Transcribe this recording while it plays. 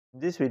In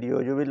this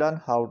video, you will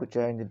learn how to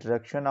change the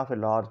direction of a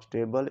large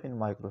table in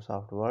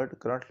Microsoft Word.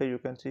 Currently, you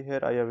can see here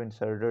I have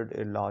inserted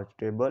a large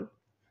table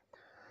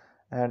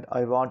and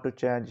I want to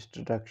change its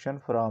direction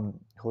from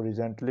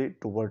horizontally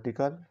to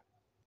vertical.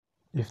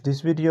 If this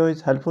video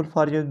is helpful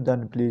for you,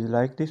 then please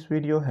like this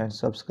video and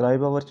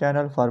subscribe our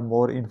channel for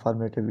more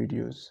informative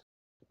videos.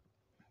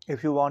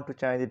 If you want to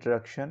change the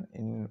direction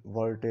in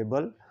Word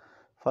table,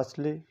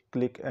 firstly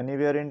click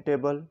anywhere in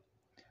table.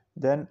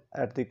 Then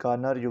at the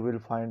corner you will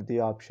find the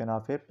option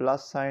of a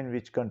plus sign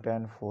which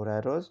contains 4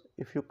 arrows.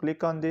 If you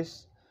click on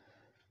this,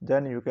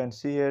 then you can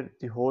see here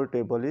the whole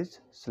table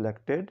is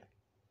selected.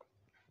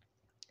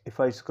 If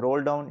I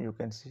scroll down, you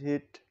can see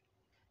it.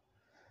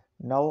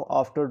 Now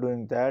after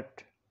doing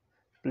that,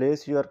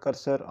 place your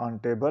cursor on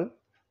table.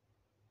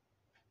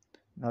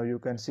 Now you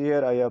can see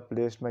here I have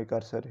placed my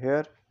cursor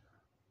here.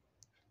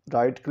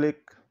 Right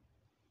click.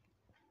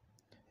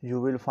 You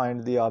will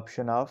find the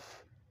option of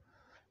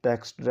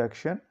text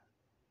direction.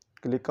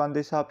 Click on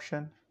this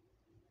option.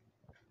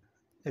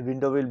 A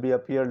window will be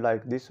appear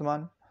like this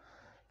one.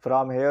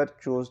 From here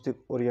choose the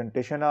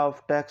orientation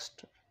of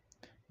text.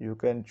 You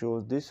can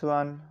choose this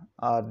one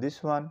or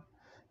this one.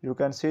 You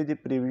can see the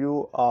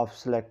preview of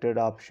selected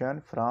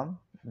option from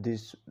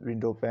this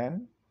window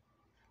pane.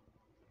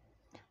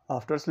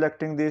 After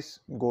selecting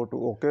this, go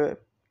to OK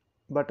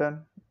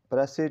button,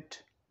 press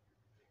it.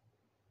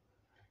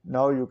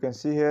 Now you can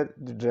see here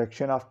the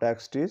direction of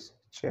text is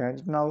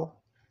changed now.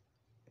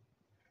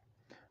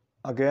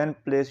 Again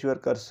place your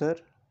cursor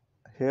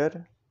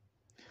here.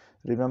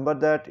 Remember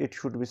that it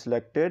should be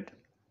selected.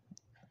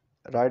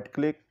 Right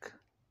click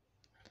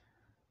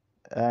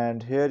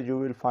and here you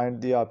will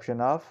find the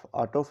option of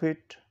auto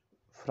fit.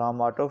 From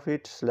auto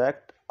fit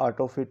select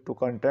auto fit to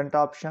content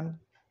option.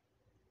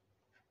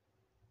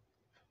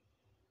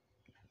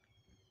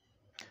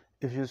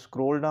 If you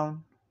scroll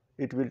down,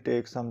 it will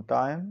take some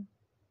time,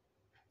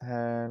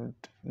 and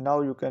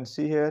now you can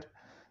see here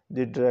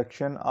the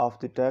direction of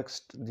the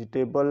text, the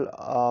table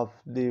of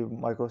the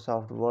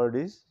Microsoft Word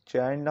is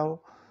changed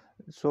now.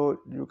 So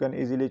you can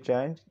easily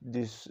change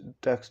this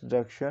text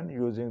direction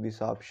using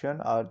this option,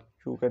 or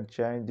you can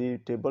change the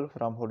table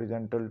from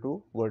horizontal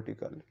to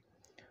vertical.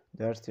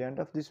 That's the end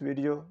of this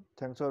video.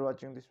 Thanks for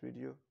watching this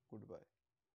video. Goodbye.